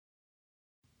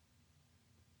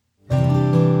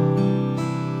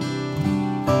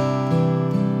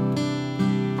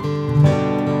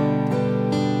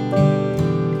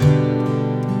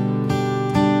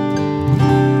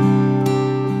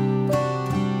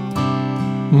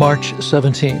March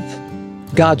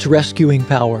 17th, God's rescuing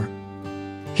power.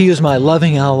 He is my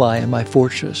loving ally and my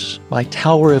fortress, my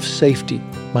tower of safety,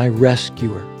 my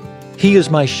rescuer. He is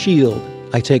my shield.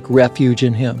 I take refuge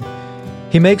in him.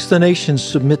 He makes the nations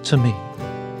submit to me.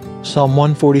 Psalm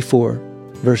 144,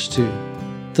 verse 2.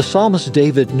 The psalmist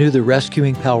David knew the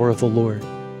rescuing power of the Lord.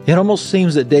 It almost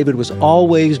seems that David was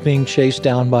always being chased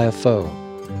down by a foe,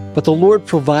 but the Lord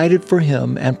provided for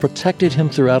him and protected him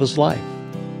throughout his life.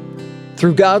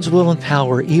 Through God's will and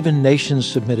power, even nations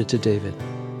submitted to David.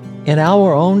 In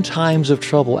our own times of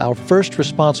trouble, our first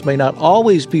response may not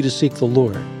always be to seek the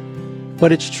Lord,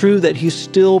 but it's true that he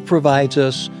still provides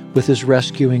us with his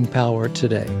rescuing power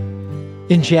today.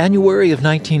 In January of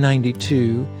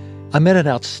 1992, I met an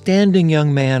outstanding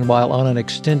young man while on an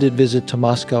extended visit to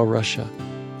Moscow, Russia.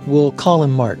 We'll call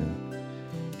him Martin.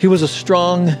 He was a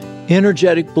strong,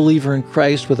 energetic believer in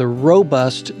Christ with a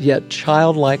robust yet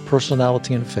childlike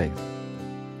personality and faith.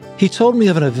 He told me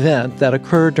of an event that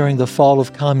occurred during the fall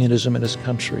of communism in his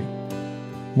country.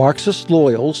 Marxist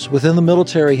loyals within the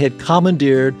military had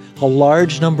commandeered a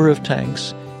large number of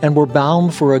tanks and were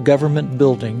bound for a government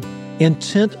building,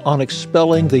 intent on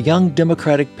expelling the young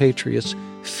democratic patriots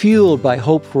fueled by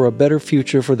hope for a better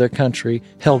future for their country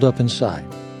held up inside.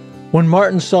 When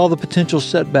Martin saw the potential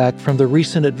setback from the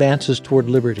recent advances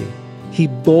toward liberty, he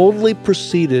boldly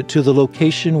proceeded to the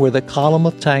location where the column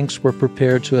of tanks were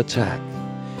prepared to attack.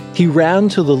 He ran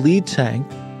to the lead tank,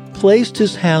 placed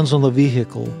his hands on the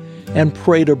vehicle, and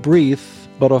prayed a brief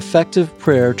but effective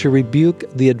prayer to rebuke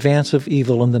the advance of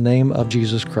evil in the name of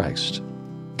Jesus Christ.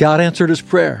 God answered his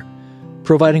prayer,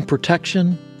 providing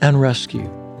protection and rescue.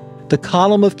 The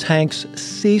column of tanks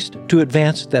ceased to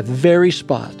advance at that very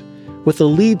spot, with the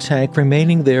lead tank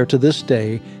remaining there to this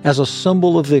day as a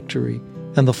symbol of victory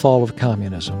and the fall of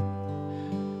communism.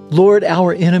 Lord,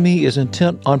 our enemy is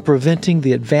intent on preventing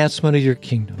the advancement of your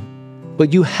kingdom,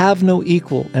 but you have no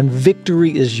equal, and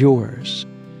victory is yours.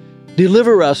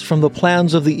 Deliver us from the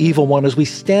plans of the evil one as we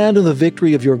stand in the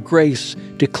victory of your grace,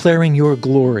 declaring your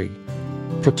glory.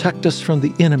 Protect us from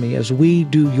the enemy as we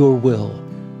do your will.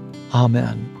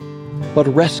 Amen.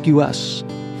 But rescue us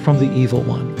from the evil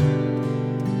one.